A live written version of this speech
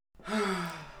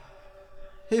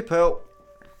Hey, pal.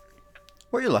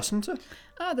 What are you listening to?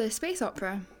 Oh, the space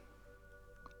opera.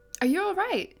 Are you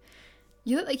alright?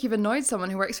 You look like you've annoyed someone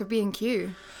who works for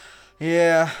B&Q.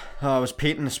 Yeah, I was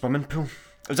painting the swimming pool.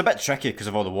 It was a bit tricky because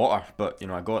of all the water, but,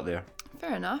 I got there.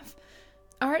 Fair enough.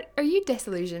 Are you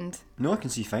disillusioned? No, I can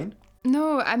see fine.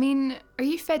 No, I mean, are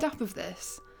you fed up of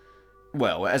this?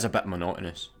 Well, it is a bit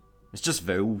monotonous. It's just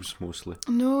vowels, mostly.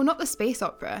 No, not the space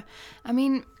opera. I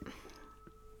mean,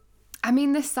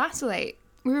 this satellite.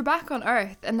 We were back on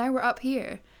Earth, and now we're up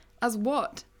here. As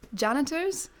what?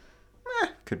 Janitors?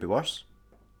 Could be worse.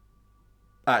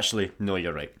 Actually, no,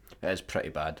 you're right. It is pretty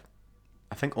bad.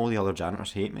 I think all the other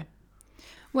janitors hate me.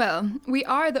 Well, we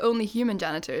are the only human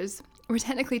janitors. We're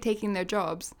technically taking their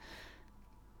jobs.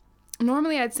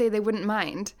 Normally I'd say they wouldn't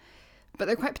mind, but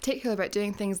they're quite particular about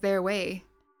doing things their way.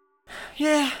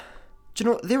 Yeah. Do you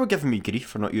know, they were giving me grief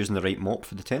for not using the right mop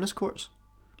for the tennis courts.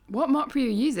 What mop were you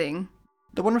using?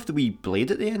 The one with the wee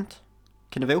blade at the end.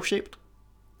 Kind of L-shaped.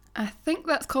 I think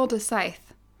that's called a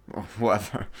scythe. Oh,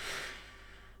 whatever.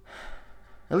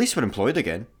 At least we're employed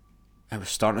again. It was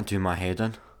starting to do my head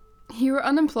in. You were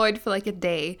unemployed for like a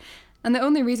day, and the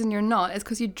only reason you're not is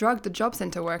because you drugged the job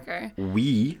centre worker.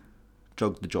 We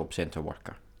drugged the job centre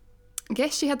worker.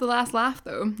 Guess she had the last laugh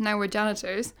though. Now we're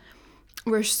janitors.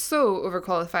 We're so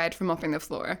overqualified for mopping the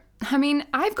floor. I mean,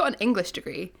 I've got an English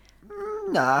degree.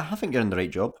 Nah, I think you're in the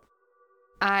right job.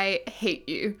 I hate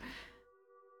you.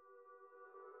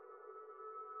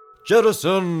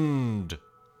 Jettisoned!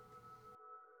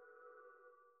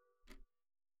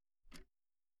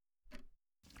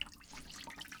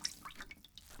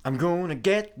 I'm gonna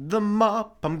get the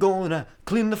mop, I'm gonna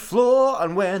clean the floor,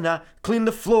 and when I clean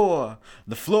the floor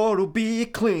will be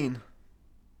clean.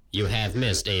 You have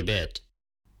missed a bit.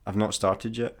 I've not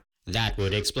started yet. That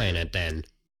would explain it then.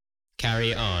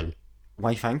 Carry on.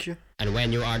 Why, thank you. And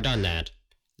when you are done that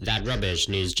rubbish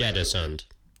needs jettisoned.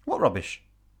 What rubbish?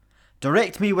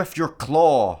 Direct me with your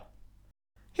claw.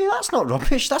 Hey, that's not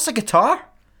rubbish, that's a guitar.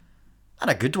 And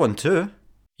a good one too.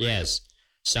 Yes,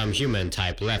 some human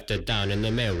type left it down in the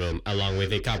mailroom along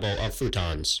with a couple of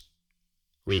futons.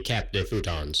 We kept the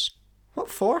futons. What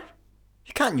for?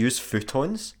 You can't use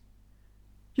futons.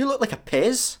 You look like a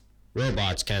Pez.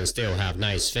 Robots can still have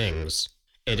nice things.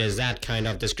 It is that kind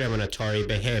of discriminatory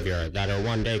behavior that'll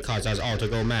one day cause us all to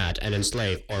go mad and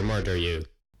enslave or murder you.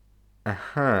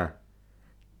 Uh-huh.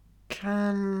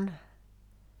 Can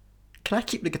I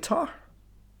keep the guitar?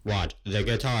 What, the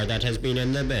guitar that has been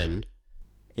in the bin?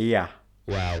 Yeah.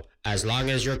 Well, as long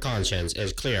as your conscience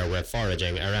is clear with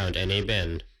foraging around in a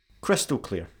bin. Crystal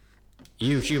clear.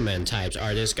 You human types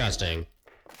are disgusting.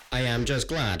 I am just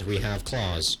glad we have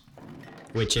claws.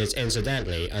 Which is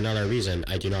incidentally another reason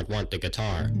I do not want the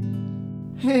guitar.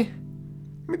 Hey,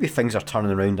 maybe things are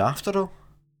turning around after all.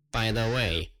 By the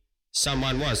way,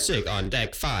 someone was sick on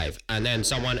deck 5, and then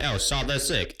someone else saw the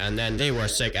sick, and then they were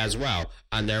sick as well,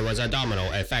 and there was a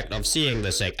domino effect of seeing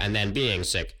the sick and then being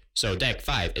sick, so deck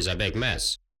 5 is a big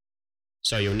mess.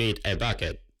 So you need a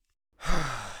bucket.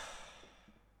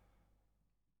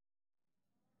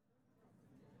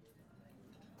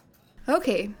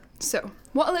 Okay, so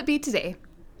what'll it be today?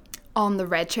 On the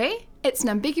red tray, it's an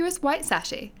ambiguous white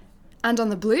sachet. And on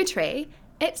the blue tray,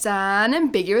 it's an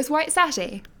ambiguous white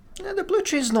sachet. Yeah, the blue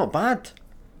tray's not bad.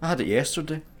 I had it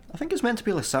yesterday. I think it's meant to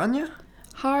be lasagna.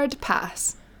 Hard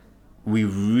pass. We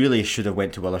really should have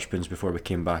went to Witherspoon's before we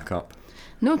came back up.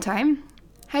 No time.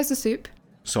 How's the soup?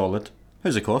 Solid.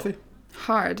 How's the coffee?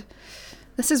 Hard.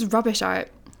 This is rubbish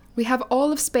art. We have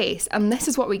all of space, and this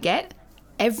is what we get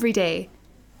every day.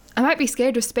 I might be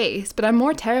scared of space, but I'm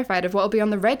more terrified of what will be on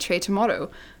the red tray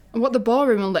tomorrow, and what the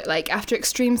ballroom will look like after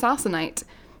extreme salsa night.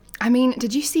 I mean,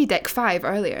 did you see deck 5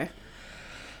 earlier?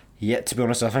 Yeah, to be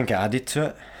honest, I think I added to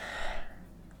it.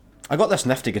 I got this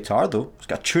nifty guitar though. It's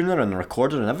got a tuner and a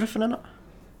recorder and everything in it.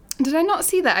 Did I not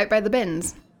see that out by the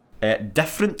bins?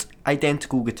 Different,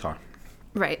 identical guitar.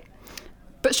 Right.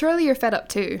 But surely you're fed up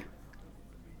too.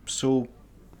 So,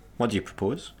 what do you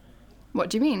propose? What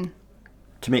do you mean?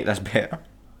 To make this better?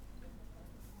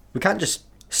 We can't just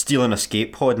steal an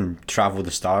escape pod and travel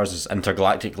the stars as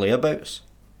intergalactic layabouts.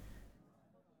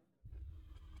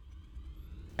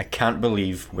 I can't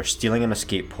believe we're stealing an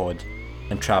escape pod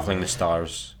and travelling the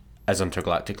stars as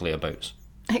intergalactic layabouts.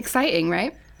 Exciting,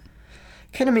 right?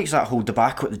 Kinda makes that whole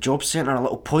debacle at the job centre a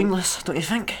little pointless, don't you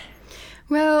think?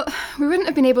 Well, we wouldn't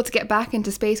have been able to get back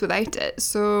into space without it,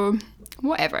 so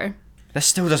whatever. This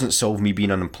still doesn't solve me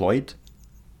being unemployed.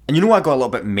 And you know I got a little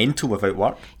bit mental without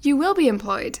work. You will be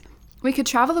employed. We could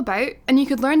travel about and you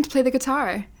could learn to play the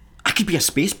guitar. I could be a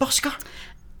space busker.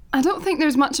 I don't think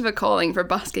there's much of a calling for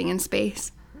busking in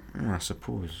space. I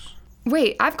suppose.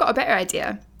 Wait, I've got a better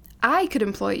idea. I could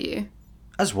employ you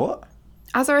As what?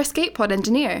 as our escape pod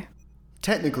engineer.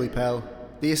 Technically, pal,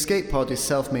 the escape pod is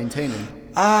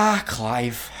self-maintaining. Ah,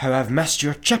 Clive, how I've missed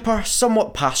your chipper,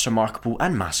 somewhat past remarkable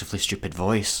and massively stupid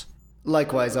voice.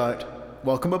 Likewise, Art.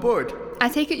 Welcome aboard. I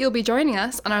take it you'll be joining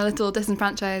us on our little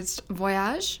disenfranchised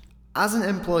voyage? As an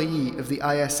employee of the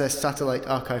ISS Satellite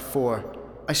Archive 4,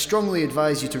 I strongly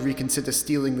advise you to reconsider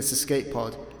stealing this escape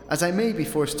pod, as I may be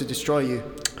forced to destroy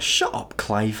you. Shut up,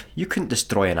 Clive. You couldn't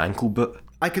destroy an ankle boot.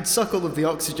 I could suck all of the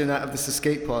oxygen out of this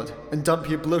escape pod and dump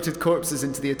your bloated corpses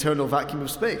into the eternal vacuum of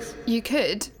space. You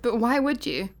could, but why would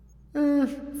you?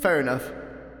 Fair enough.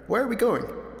 Where are we going?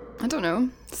 I don't know.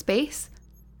 Space?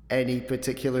 Any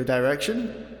particular direction?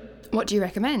 What do you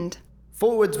recommend?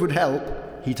 Forwards would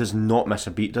help. He does not miss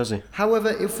a beat, does he? However,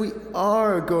 if we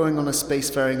are going on a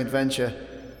spacefaring adventure,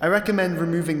 I recommend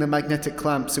removing the magnetic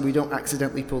clamp so we don't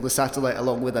accidentally pull the satellite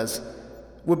along with us.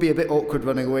 Would be a bit awkward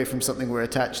running away from something we're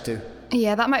attached to.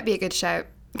 Yeah, that might be a good shout.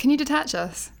 Can you detach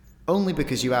us? Only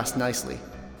because you asked nicely.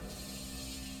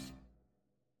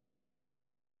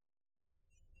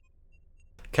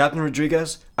 Captain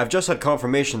Rodriguez, I've just had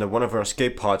confirmation that one of our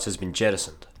escape pods has been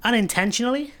jettisoned.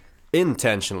 Unintentionally?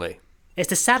 Intentionally. Is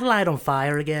the satellite on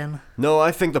fire again? No,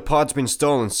 I think the pod's been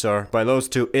stolen, sir, by those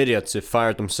two idiots who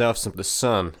fired themselves into the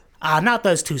sun. Ah, not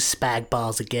those two spag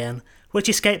balls again. Which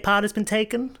escape pod has been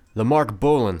taken? The Mark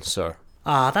Bolan, sir.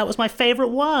 Ah, that was my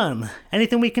favourite one.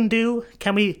 Anything we can do?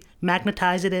 Can we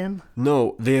magnetize it in?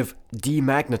 No, they've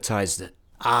demagnetized it.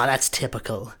 Ah, that's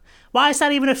typical. Why is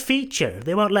that even a feature?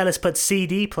 They won't let us put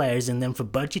CD players in them for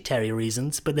budgetary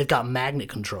reasons, but they've got magnet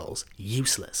controls.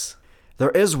 Useless.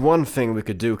 There is one thing we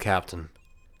could do, Captain.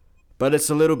 But it's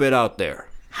a little bit out there.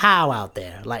 How out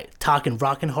there? Like talking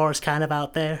rockin' horse kind of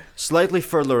out there? Slightly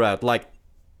further out, like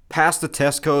past the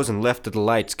Tesco's and left of the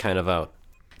lights kind of out.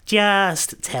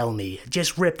 Just tell me.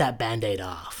 Just rip that band-aid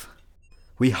off.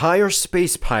 We hire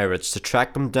space pirates to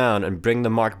track them down and bring the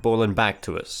Mark Bolan back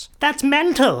to us. That's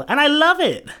mental, and I love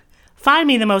it. Find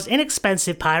me the most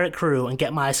inexpensive pirate crew and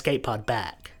get my escape pod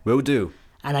back. Will do.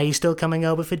 And are you still coming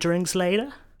over for drinks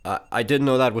later? I didn't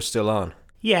know that was still on.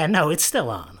 Yeah, no, it's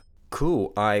still on.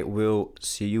 Cool, I will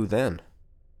see you then.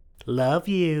 Love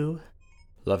you.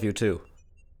 Love you too.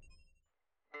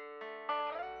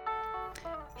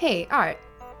 Hey, Art.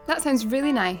 That sounds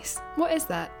really nice. What is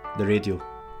that? The radio.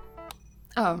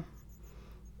 Oh.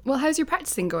 Well, how's your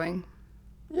practicing going?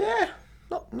 Yeah,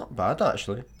 not bad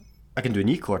actually. I can do an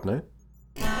E chord now.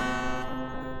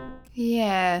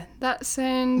 Yeah, that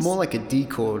sounds... More like a D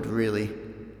chord, really.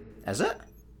 Is it?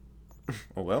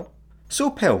 Oh well. So,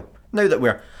 Pill, now that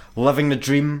we're living the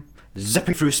dream,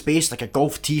 zipping through space like a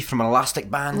golf tee from an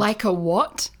elastic band, Like a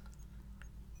what?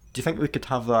 do you think we could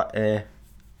have that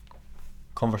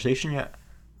conversation yet?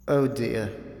 Oh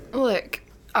dear. Look,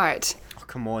 Art. Oh,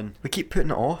 come on. We keep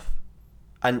putting it off.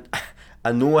 And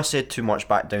I know I said too much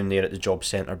back down there at the job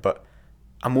centre, but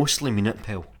I mostly mean it,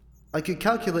 Pill. I could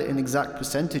calculate an exact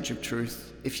percentage of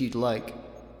truth, if you'd like.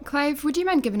 Clive, would you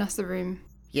mind giving us the room?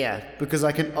 Yeah, because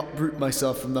I can uproot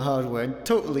myself from the hardware and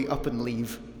totally up and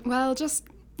leave. Well, just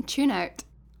tune out.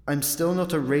 I'm still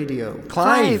not a radio.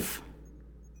 Clive!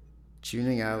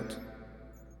 Tuning out.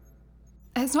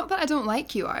 It's not that I don't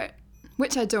like you, Art.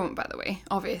 Which I don't, by the way,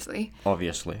 obviously.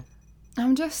 Obviously.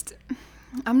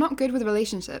 I'm not good with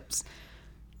relationships.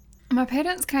 My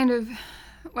parents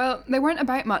well, they weren't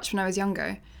about much when I was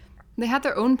younger. They had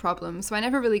their own problems, so I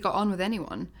never really got on with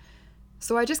anyone.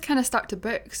 So I just kind of stuck to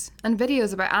books and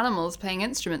videos about animals playing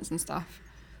instruments and stuff.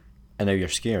 And now you're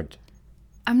scared.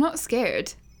 I'm not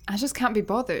scared. I just can't be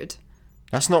bothered.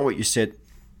 That's not what you said.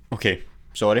 Okay,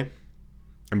 sorry.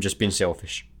 I'm just being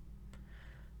selfish.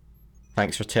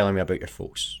 Thanks for telling me about your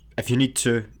folks. If you need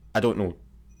to, I don't know,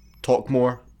 talk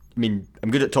more. I mean,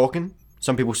 I'm good at talking.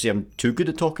 Some people say I'm too good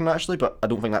at talking actually, but I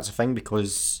don't think that's a thing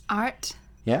because... Art,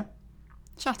 Yeah?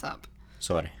 shut up.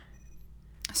 Sorry.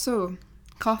 So,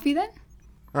 coffee then?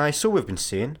 Aye, so we've been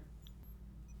saying.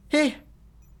 Hey,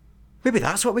 maybe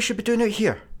that's what we should be doing out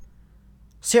here.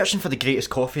 Searching for the greatest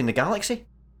coffee in the galaxy.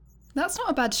 That's not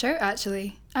a bad shout,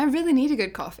 actually. I really need a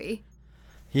good coffee.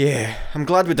 Yeah, I'm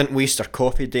glad we didn't waste our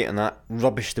coffee date on that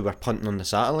rubbish they were punting on the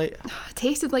satellite. It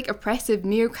tasted like oppressive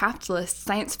neo-capitalist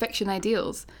science fiction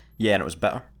ideals. Yeah, and it was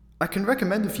bitter. I can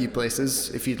recommend a few places,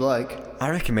 if you'd like. I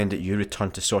recommend that you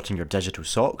return to sorting your digital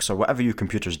socks or whatever you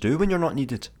computers do when you're not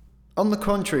needed. On the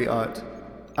contrary, Art,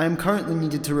 I am currently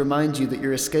needed to remind you that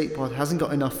your escape pod hasn't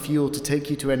got enough fuel to take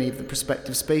you to any of the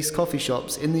prospective space coffee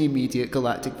shops in the immediate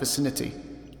galactic vicinity.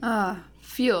 Ah,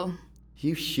 fuel.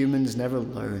 You humans never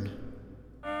learn.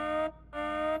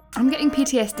 I'm getting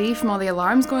PTSD from all the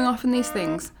alarms going off in these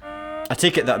things. I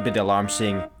take it that'd be the alarm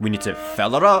saying we need to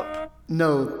fill her up.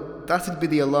 No, that'd be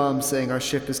the alarm saying our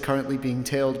ship is currently being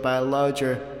tailed by a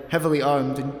larger, heavily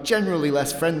armed, and generally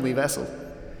less friendly vessel.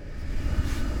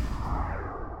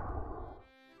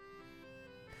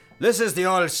 This is the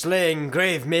all-slaying,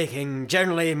 grave-making,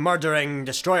 generally murdering,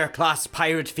 destroyer-class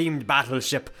pirate-themed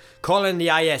battleship calling the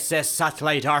ISS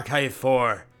Satellite Archive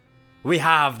 4. We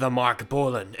have the Mark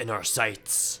Bolan in our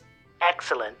sights.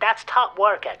 Excellent. That's top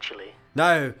work, actually.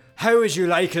 Now, how would you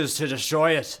like us to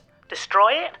destroy it?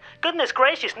 Destroy it? Goodness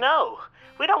gracious, no.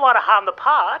 We don't want to harm the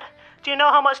pod. Do you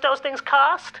know how much those things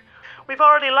cost? We've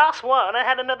already lost one and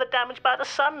had another damaged by the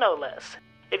sun, no less.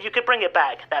 If you could bring it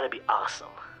back, that'd be awesome.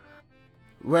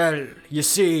 Well, you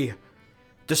see,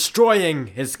 destroying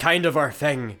is kind of our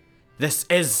thing. This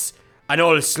is an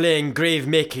all-slaying,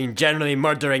 grave-making, generally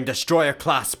murdering,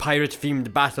 destroyer-class,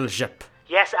 pirate-themed battleship.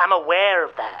 Yes, I'm aware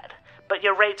of that. But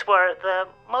your rates were the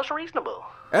most reasonable.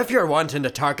 If you're wanting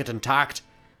the target intact,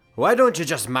 why don't you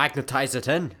just magnetize it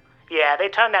in? Yeah, they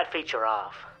turned that feature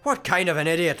off. What kind of an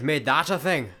idiot made that a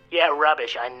thing? Yeah,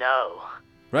 rubbish, I know.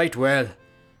 Right, well,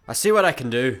 I see what I can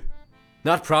do.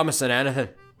 Not promising anything.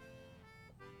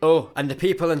 Oh, and the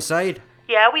people inside?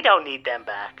 Yeah, we don't need them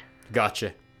back.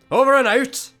 Gotcha. Over and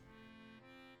out!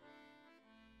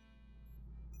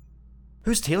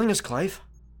 Who's tailing us, Clive?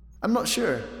 I'm not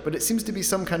sure, but it seems to be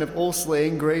some kind of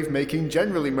all-slaying, grave-making,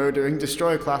 generally murdering,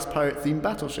 destroyer-class pirate-themed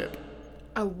battleship.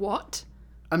 A what?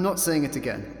 I'm not saying it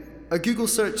again. A Google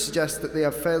search suggests that they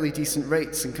have fairly decent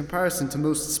rates in comparison to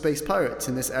most space pirates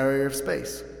in this area of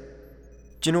space.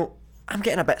 Do you know, I'm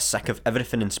getting a bit sick of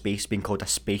everything in space being called a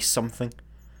space something.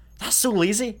 That's so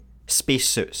lazy. Space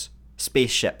suits,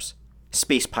 spaceships,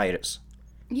 space pirates.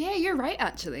 Yeah, you're right,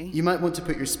 actually. You might want to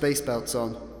put your space belts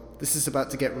on. This is about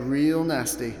to get real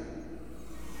nasty.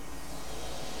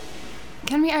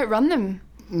 Can we outrun them?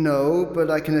 No, but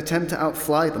I can attempt to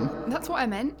outfly them. That's what I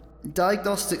meant.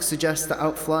 Diagnostics suggest that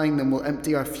outflying them will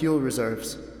empty our fuel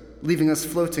reserves, leaving us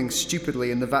floating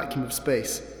stupidly in the vacuum of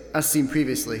space, as seen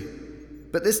previously.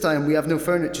 But this time we have no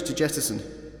furniture to jettison,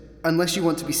 unless you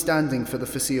want to be standing for the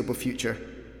foreseeable future.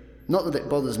 Not that it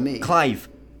bothers me. Clive,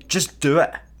 just do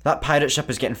it. That pirate ship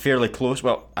is getting fairly close.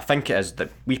 Well, I think it is. The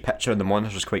wee picture of the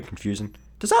monitor was quite confusing.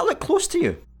 Does that look close to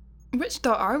you? Which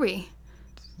dot are we?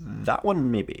 That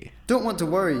one, maybe. Don't want to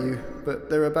worry you,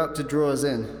 but they're about to draw us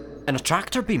in. In a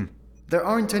tractor beam? There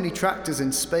aren't any tractors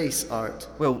in space, Art.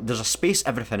 Well, there's a space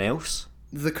everything else.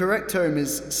 The correct term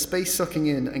is space sucking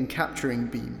in and capturing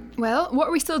beam. Well, what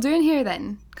are we still doing here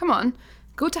then? Come on,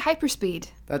 go to hyperspeed.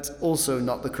 That's also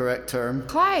not the correct term.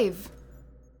 Clive!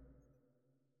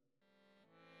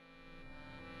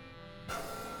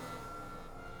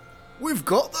 We've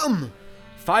got them!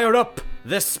 Fire up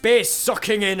the space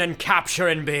sucking in and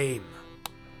capturing beam.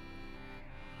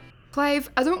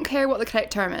 Clive, I don't care what the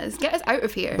correct term is. Get us out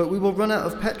of here. But we will run out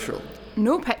of petrol.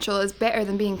 No petrol is better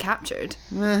than being captured.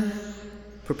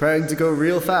 Preparing to go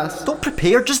real fast. Don't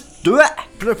prepare, just do it.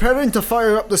 Preparing to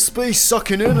fire up the space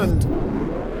sucking in and...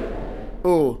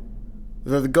 Oh,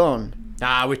 they're gone.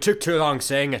 Ah, we took too long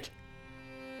saying it.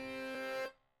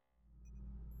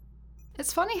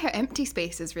 It's funny how empty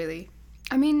space is, really.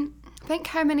 I mean, think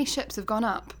how many ships have gone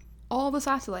up. All the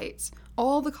satellites,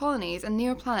 all the colonies and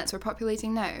neoplanets we're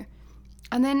populating now.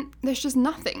 And then there's just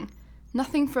nothing.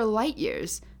 Nothing for light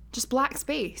years. Just black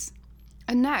space.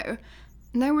 And now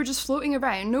we're just floating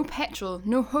around, no petrol,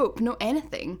 no hope, no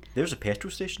anything. There's a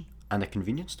petrol station and a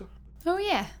convenience store. Oh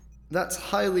yeah. That's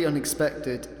highly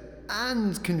unexpected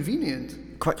and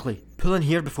convenient. Quickly, pull in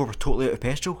here before we're totally out of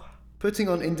petrol. Putting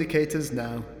on indicators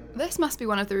now. This must be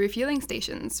one of the refueling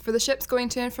stations for the ships going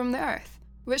to and from the Earth,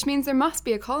 which means there must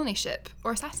be a colony ship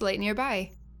or satellite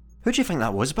nearby. Who do you think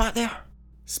that was back there?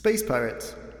 Space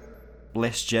pirates.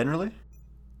 Less generally?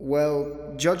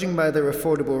 Well, judging by their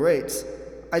affordable rates,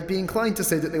 I'd be inclined to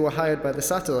say that they were hired by the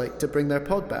satellite to bring their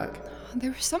pod back.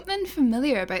 There was something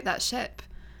familiar about that ship.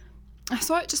 I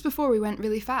saw it just before we went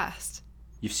really fast.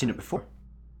 You've seen it before?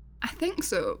 I think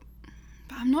so,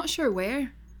 but I'm not sure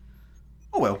where.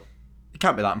 Oh well, it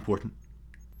can't be that important.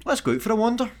 Let's go out for a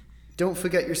wander. Don't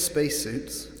forget your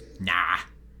spacesuits. Nah,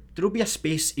 there'll be a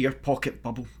space air pocket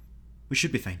bubble. We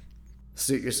should be fine.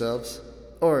 Suit yourselves.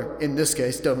 Or, in this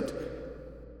case, don't.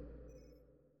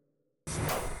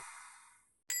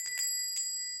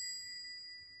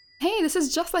 Hey, this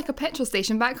is just like a petrol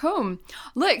station back home.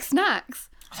 Look, snacks.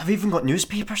 I've even got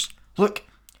newspapers. Look.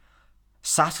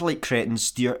 Satellite cretins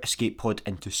steer escape pod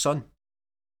into sun.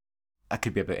 That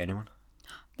could be about anyone.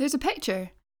 There's a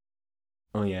picture.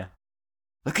 Oh yeah.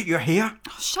 Look at your hair.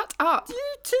 Oh, shut up.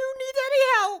 You two need any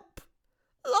help?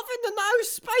 Loving the now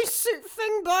spacesuit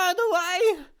thing, by the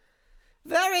way.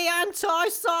 Very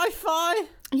anti-sci-fi.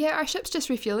 Yeah, our ship's just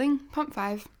refueling. Pump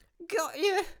 5. Got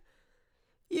you.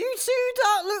 You two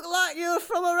don't look like you're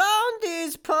from around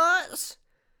these parts.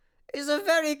 It's a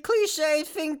very cliched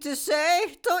thing to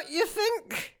say, don't you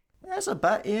think? That's a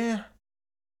bit, yeah.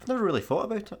 I've never really thought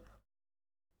about it.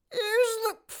 Yous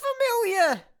look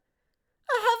familiar.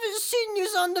 I haven't seen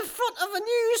yous on the front of a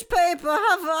newspaper,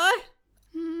 have I?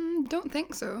 Don't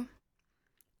think so.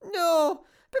 No,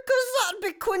 because that'd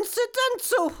be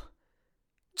coincidental.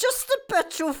 Just a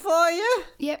petrol for you.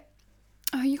 Yep.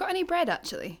 Oh, you got any bread,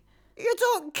 actually? You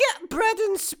don't get bread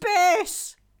in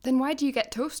space. Then why do you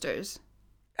get toasters?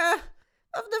 I've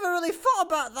never really thought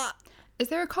about that. Is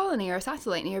there a colony or a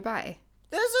satellite nearby?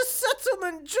 There's a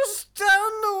settlement just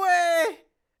down the way.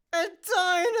 A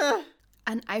diner.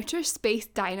 An outer space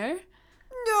diner?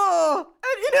 No,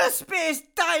 an inner space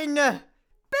diner.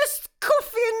 Best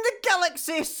coffee in the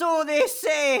galaxy, so they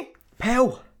say.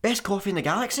 Pal, best coffee in the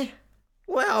galaxy?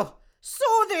 Well, so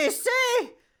they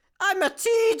say. I'm a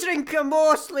tea drinker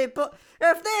mostly, but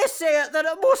if they say it, then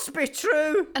it must be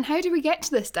true. And how do we get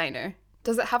to this diner?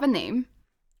 Does it have a name?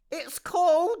 It's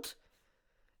called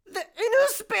the Inner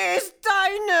Space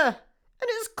Diner, and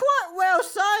it's quite well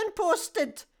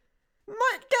signposted.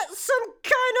 Might get some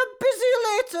kind of busy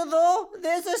later though.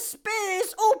 There's a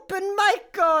space open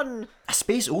mic on. A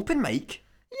space open mic?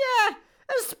 Yeah,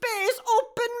 a space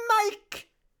open mic.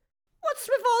 What's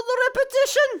with all the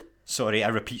repetition? Sorry, I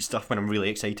repeat stuff when I'm really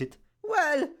excited.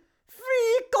 Well,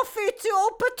 free coffee to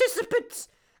all participants,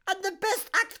 and the best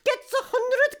act gets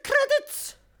 100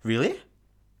 credits. Really?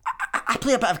 I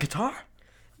play a bit of guitar.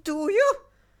 Do you?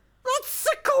 That's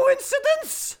a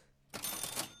coincidence.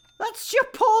 That's your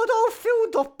pod all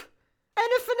filled up.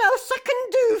 Anything else I can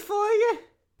do for you?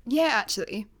 Yeah,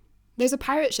 actually. There's a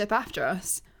pirate ship after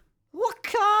us. What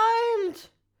kind?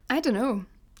 I don't know.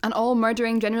 An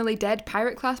all-murdering, generally dead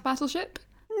pirate-class battleship?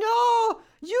 No,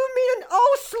 you mean an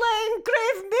all-slaying,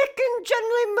 grave-making,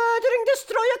 generally murdering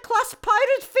destroyer-class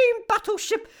pirate-themed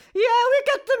battleship. Yeah, we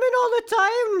get them in all the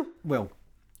time. Well,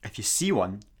 if you see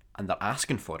one and they're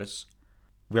asking for us,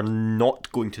 we're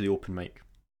not going to the open mic.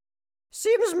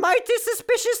 Seems mighty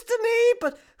suspicious to me,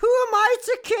 but who am I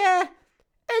to care?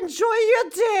 Enjoy your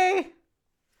day.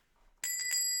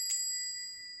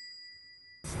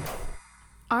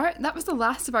 Art, that was the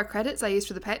last of our credits I used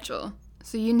for the petrol.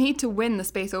 So you need to win the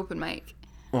space open mic.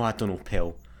 Oh, I don't know,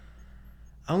 Pell.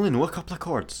 I only know a couple of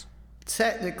chords.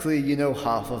 Technically, you know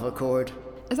half of a chord.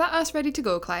 Is that us ready to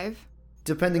go, Clive?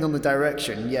 Depending on the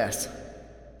direction, yes.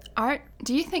 Art,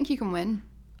 do you think you can win?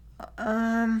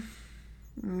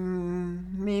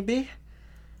 Maybe.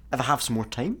 If I have some more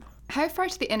time. How far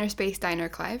to the inner space diner,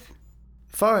 Clive?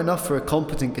 Far enough for a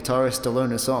competent guitarist to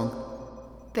learn a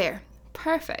song. There.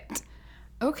 Perfect.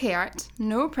 Okay, Art,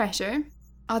 no pressure,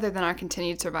 other than our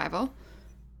continued survival.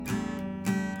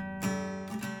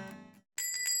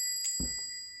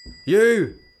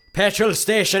 You, petrol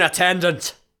station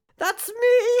attendant. That's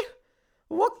me.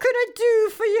 What can I do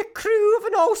for your crew of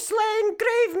an all-slaying,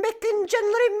 grave-making,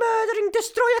 generally murdering,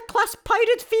 destroyer-class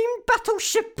pirate-themed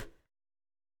battleship?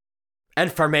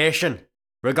 Information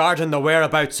regarding the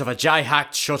whereabouts of a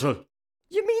jai-hacked shuttle.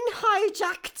 You mean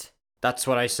hijacked? That's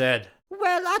what I said.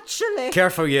 Well, actually...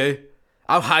 Careful, you.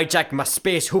 I'll hijack my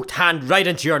space-hooked hand right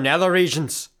into your nether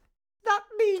regions. That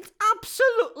means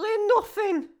absolutely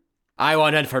nothing. I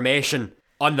want information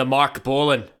on the Mark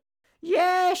Bolan.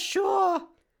 Yeah, sure.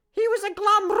 He was a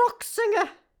glam rock singer.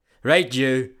 Right,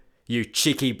 you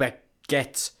cheeky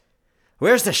baguette.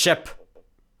 Where's the ship?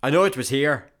 I know it was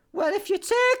here. Well, if you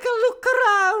take a look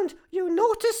around, you'll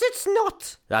notice it's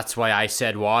not. That's why I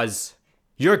said was.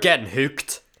 You're getting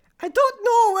hooked. I don't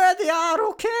know where they are,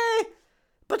 okay?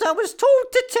 But I was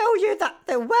told to tell you that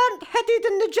they weren't headed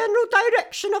in the general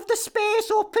direction of the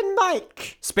space open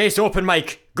mic. Space open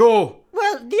mic, go!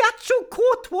 Well, the actual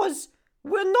quote was,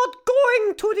 "We're not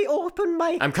going to the open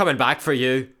mic." I'm coming back for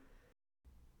you.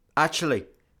 Actually,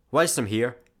 whilst I'm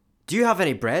here, do you have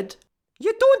any bread?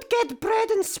 You don't get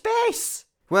bread in space.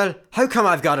 Well, how come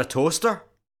I've got a toaster?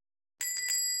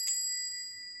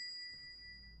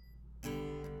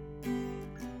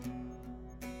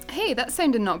 Hey, that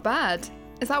sounded not bad.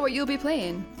 Is that what you'll be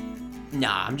playing?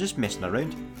 Nah, I'm just messing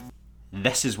around.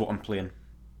 This is what I'm playing.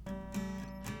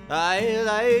 I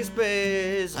like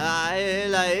space, I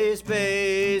like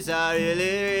space, I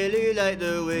really like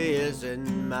the way it's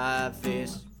in my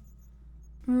face.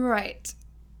 Right.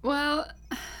 Well,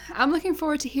 I'm looking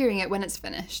forward to hearing it when it's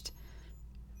finished.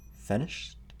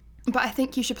 Finished? But I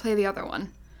think you should play the other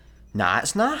one. Nah,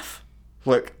 it's naff.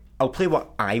 Look, I'll play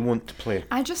what I want to play.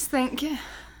 I just think...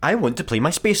 I want to play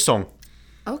my space song.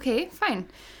 Okay, fine.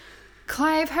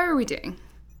 Clive, how are we doing?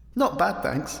 Not bad,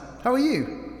 thanks. How are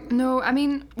you? No, I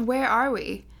mean, where are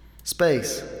we?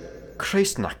 Space.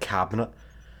 Christ in a cabinet.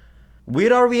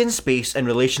 Where are we in space in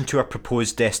relation to our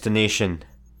proposed destination?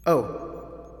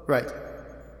 Oh, right.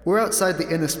 We're outside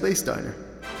the inner space diner.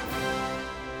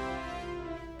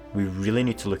 We really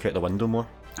need to look out the window more.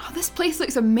 Oh, this place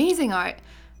looks amazing, Art.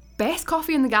 Best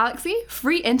coffee in the galaxy,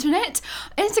 free internet,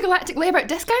 intergalactic layout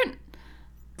discount.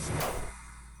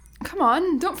 Come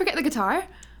on, don't forget the guitar.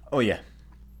 Oh yeah.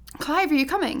 Clive, are you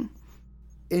coming?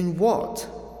 In what?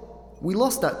 We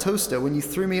lost that toaster when you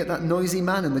threw me at that noisy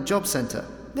man in the job centre.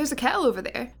 There's a kettle over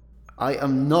there. I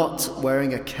am not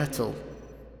wearing a kettle.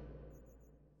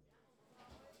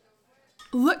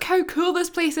 Look how cool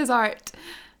this place is, Art.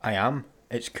 I am.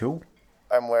 It's cool.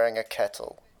 I'm wearing a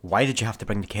kettle. Why did you have to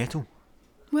bring the kettle?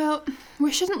 Well,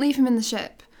 we shouldn't leave him in the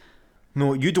ship.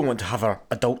 No, you don't want to have our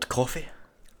adult coffee.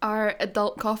 Our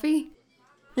adult coffee?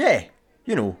 Yeah,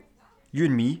 you know, you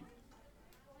and me.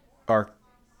 Our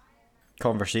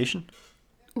conversation.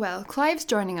 Well, Clive's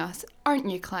joining us, aren't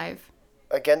you, Clive?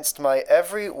 Against my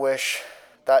every wish,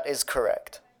 that is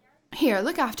correct. Here,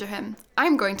 look after him.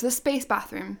 I'm going to the space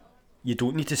bathroom. You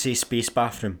don't need to say space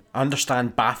bathroom. I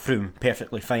understand bathroom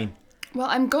perfectly fine. Well,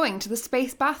 I'm going to the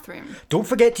space bathroom. Don't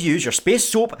forget to use your space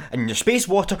soap and your space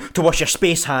water to wash your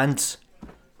space hands.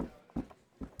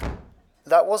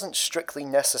 That wasn't strictly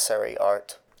necessary,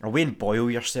 Art. Away and boil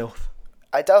yourself.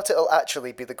 I doubt it'll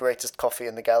actually be the greatest coffee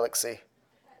in the galaxy.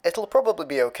 It'll probably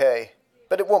be okay,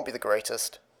 but it won't be the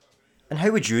greatest. And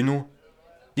how would you know?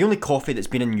 The only coffee that's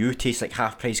been in you tastes like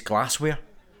half-price glassware.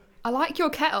 I like your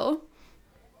kettle.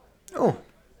 Oh,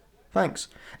 thanks.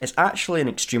 It's actually an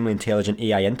extremely intelligent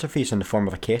AI interface in the form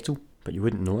of a kettle, but you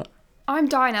wouldn't know it. I'm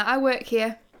Dinah, I work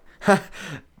here.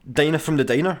 Dinah from the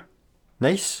diner.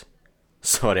 Nice.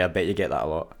 Sorry, I bet you get that a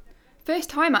lot. First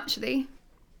time, actually.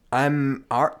 I'm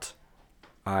Art.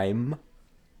 I'm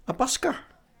a busker.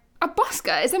 A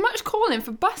busker? Is there much calling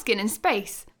for busking in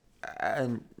space?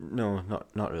 No,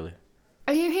 not really.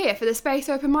 Are you here for the space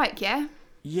open mic, yeah?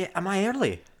 Yeah, am I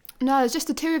early? No, there's just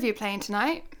the two of you playing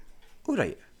tonight. Oh,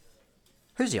 right.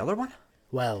 Who's the other one?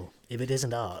 Well, if it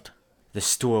isn't Art. The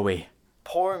stowaway.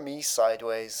 Pour me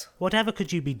sideways. Whatever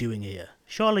could you be doing here?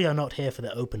 Surely you're not here for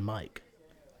the open mic.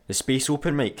 The space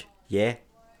open mic? Yeah,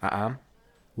 I am.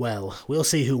 Well, we'll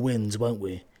see who wins, won't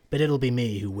we? But it'll be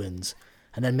me who wins.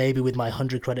 And then maybe with my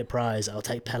 100 credit prize, I'll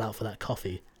take Pell out for that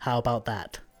coffee. How about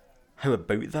that? How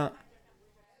about that?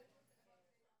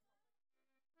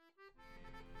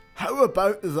 How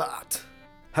about that?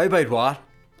 How about what?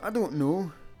 I don't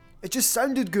know. It just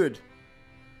sounded good.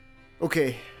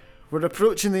 Okay, we're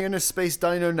approaching the inner space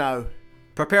diner now.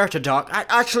 Prepare to dock.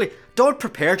 Actually, don't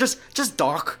prepare, just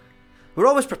dock. We're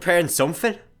always preparing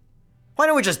something. Why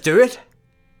don't we just do it?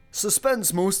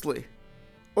 Suspense mostly.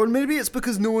 Or maybe it's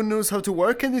because no one knows how to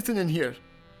work anything in here.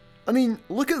 I mean,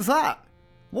 look at that.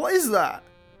 What is that?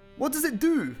 What does it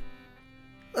do?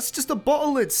 That's just a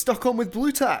bottle lid stuck on with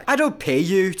blue tack. I don't pay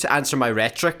you to answer my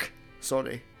rhetoric.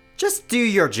 Sorry. Just do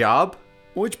your job.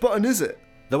 Which button is it?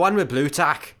 The one with blue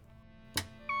tack.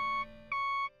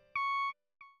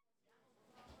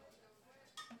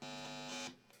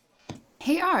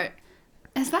 Hey, Art.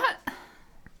 Is that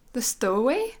the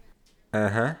stowaway?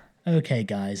 Uh-huh. Okay,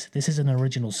 guys, this is an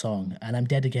original song, and I'm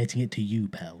dedicating it to you,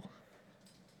 Pell.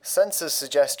 Sensors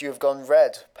suggest you have gone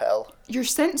red, Pell. Your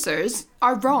sensors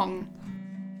are wrong.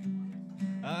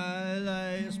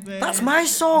 That's my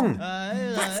song.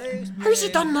 How's he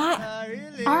done that?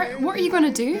 Art, what are you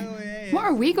going to do? What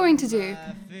are we going to do?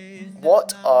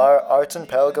 What are Art and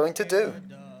Pell going to do?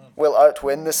 Will Art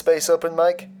win the space open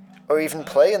mic? Or even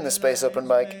play in the space open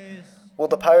mic? Will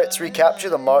the pirates recapture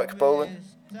the Mark Bolan?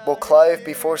 Will Clive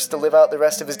be forced to live out the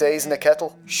rest of his days in a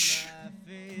kettle? Shh.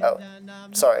 Oh,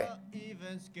 sorry.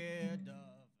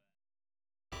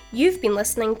 You've been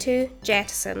listening to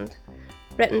Jettisoned,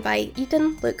 written by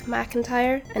Eden Luke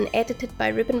McIntyre and edited by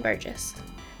Ruben Burgess,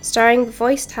 starring the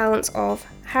voice talents of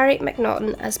Harriet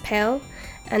McNaughton as Pell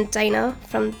and Dinah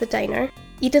from The Diner,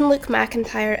 Eden Luke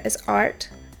McIntyre as Art,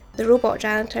 the robot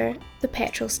janitor, the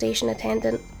petrol station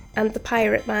attendant, and the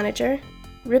pirate manager,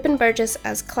 Ruben Burgess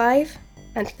as Clive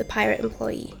and the pirate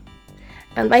employee,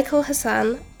 and Michael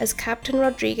Hassan as Captain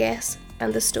Rodriguez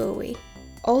and the stowaway.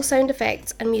 All sound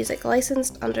effects and music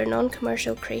licensed under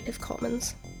non-commercial Creative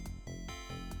Commons.